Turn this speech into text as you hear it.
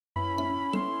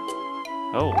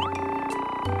Oh.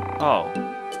 Oh.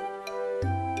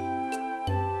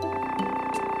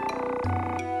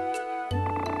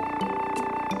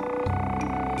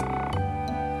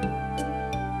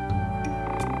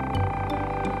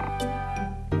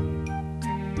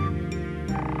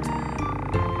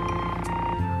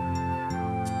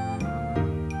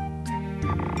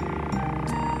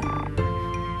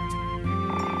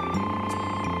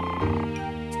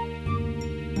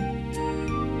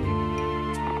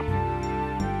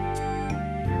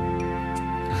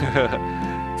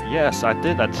 Yes, I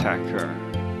did attack her.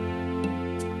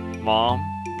 Mom,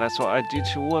 that's what I do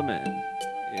to women.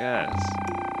 Yes.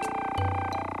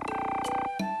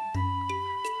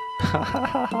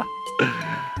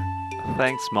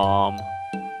 Thanks, Mom.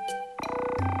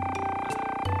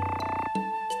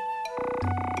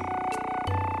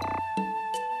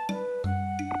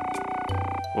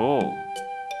 Oh.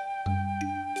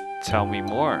 Tell me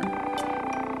more.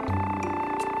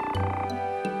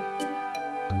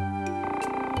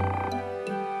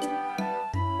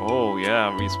 Oh, yeah,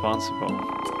 I'm responsible.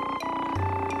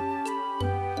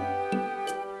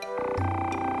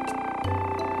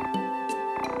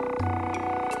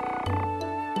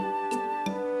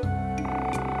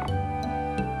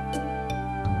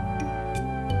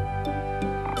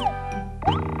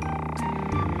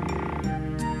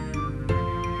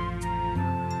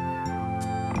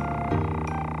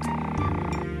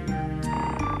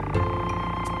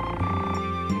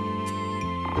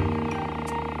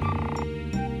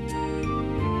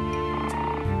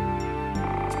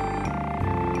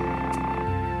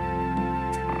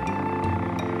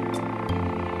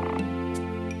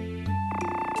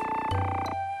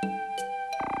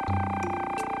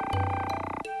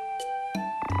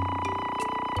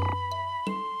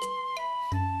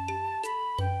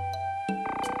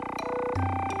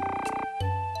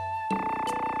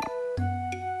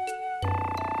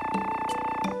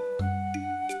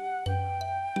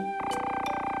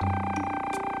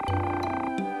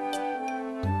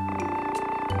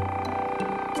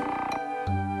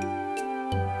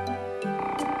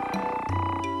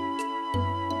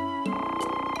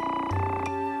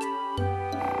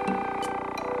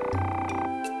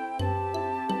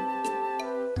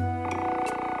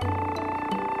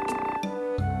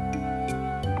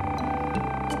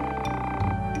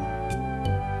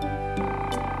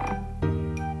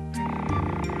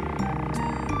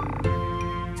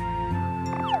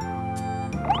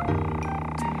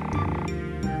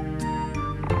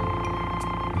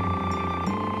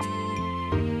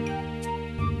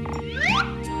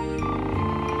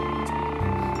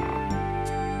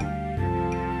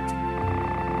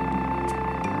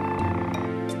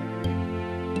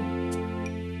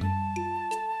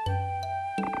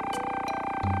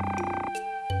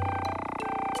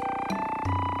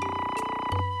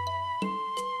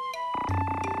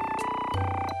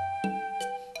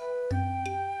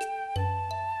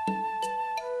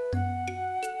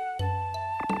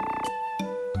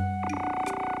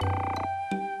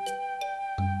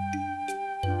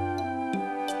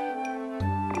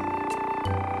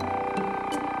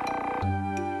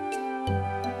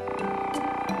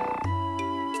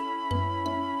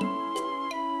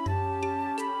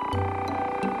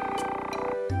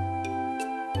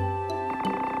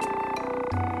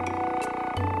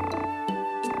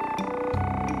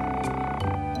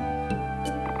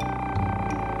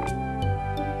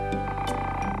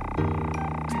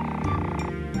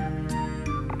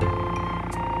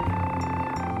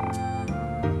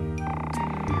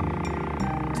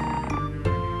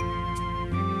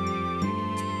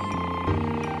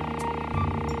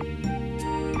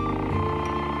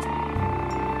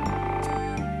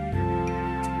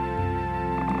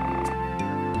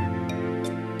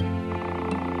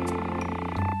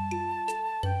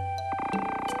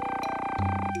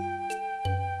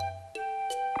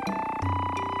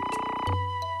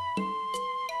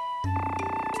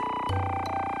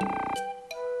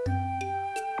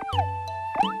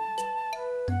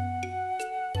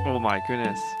 Oh my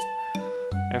goodness.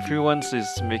 Everyone's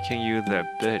is making you the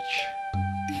bitch.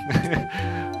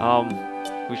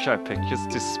 Who should I pick? Just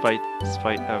to spite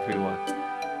everyone.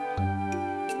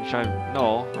 Should I?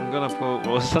 No, I'm gonna put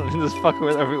Rosa in this fuck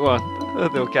with everyone.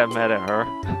 They'll get mad at her.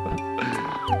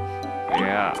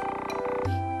 Yeah.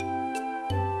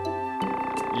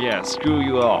 Yeah, screw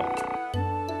you all.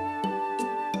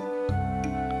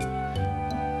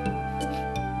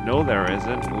 No, there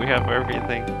isn't. We have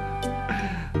everything.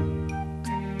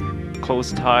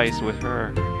 Close ties with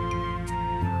her.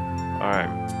 Alright.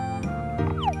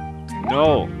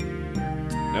 No!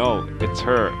 No, it's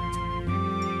her.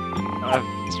 I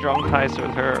have strong ties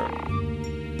with her.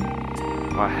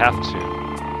 I have to.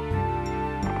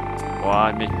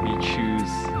 Why make me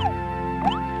choose?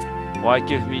 Why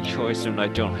give me choice when I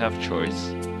don't have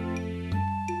choice?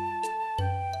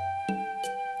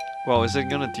 Well, is it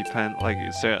gonna depend, like,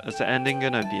 is the ending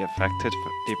gonna be affected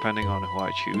depending on who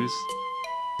I choose?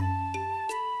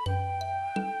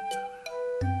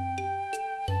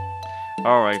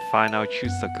 Alright, fine, I'll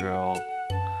choose the girl.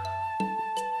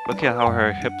 Look at how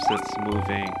her hips is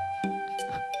moving.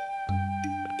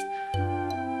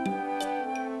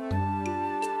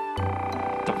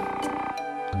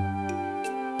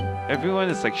 Everyone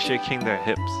is like shaking their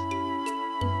hips.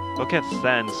 Look at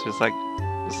Stan,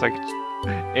 it's like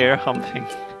air humping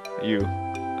you.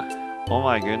 Oh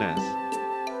my goodness.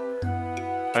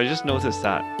 I just noticed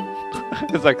that.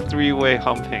 It's like three-way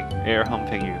humping, air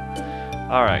humping you.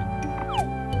 Alright.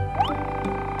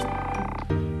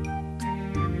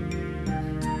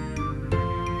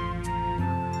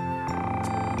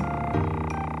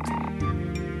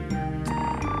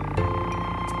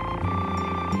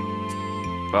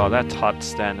 Well, that taught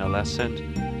Stan a lesson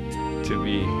to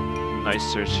be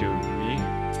nicer to me.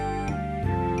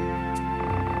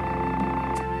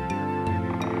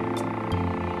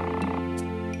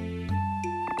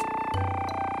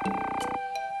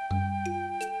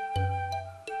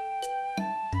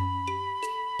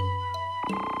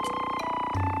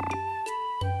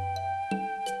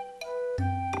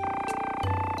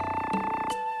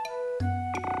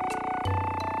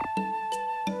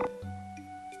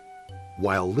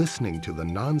 While listening to the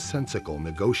nonsensical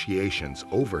negotiations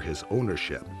over his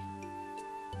ownership,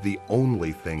 the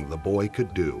only thing the boy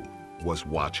could do was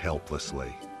watch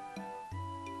helplessly.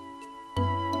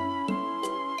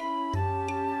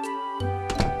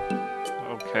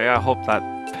 Okay, I hope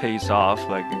that pays off,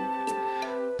 like,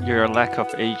 your lack of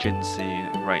agency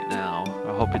right now.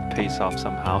 I hope it pays off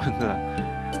somehow in the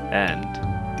end.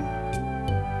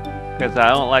 Because I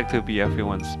don't like to be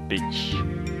everyone's bitch.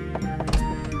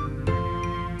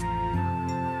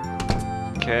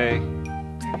 Okay.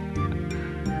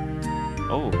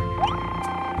 Oh.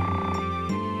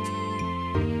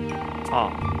 Huh.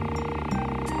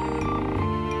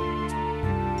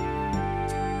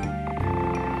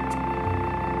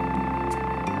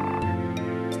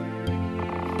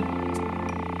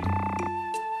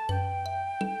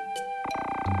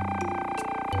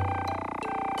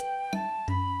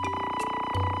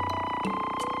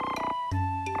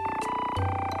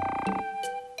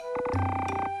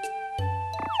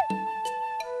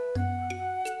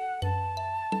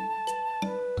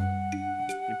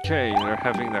 Okay, they're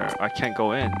having their... I can't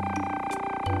go in.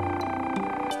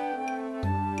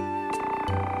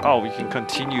 Oh, we can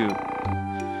continue.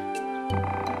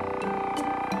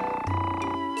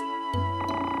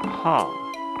 Huh.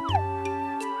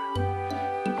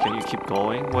 Can you keep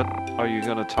going? What are you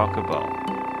gonna talk about?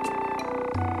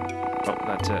 Oh,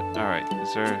 that's it. Alright,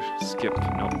 is there a skip?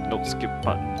 No, no skip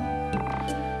button.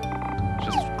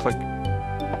 Just click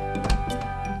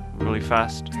really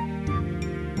fast.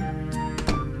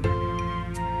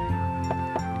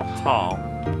 Huh.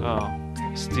 Oh.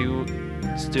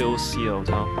 Still sealed,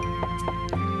 huh?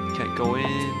 Can't go in.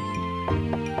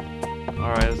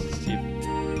 Alright, let's see.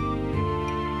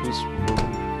 Whose room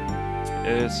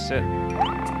is it?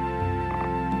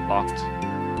 Locked.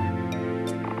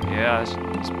 Yeah,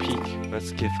 let's peek.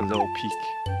 Let's give a little peek.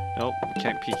 Nope, we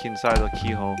can't peek inside the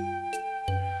keyhole.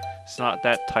 It's not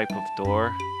that type of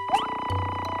door.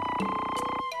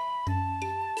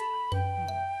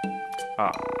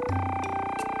 Ah.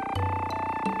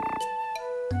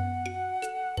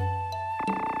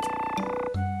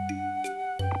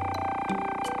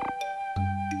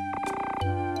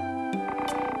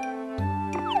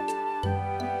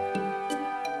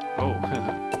 Oh,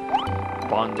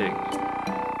 bonding.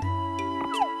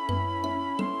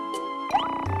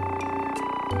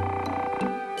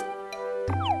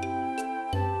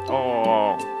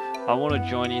 Oh, I want to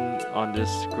join in on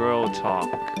this girl talk.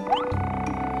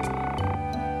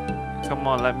 Come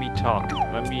on, let me talk.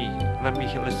 Let me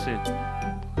listen.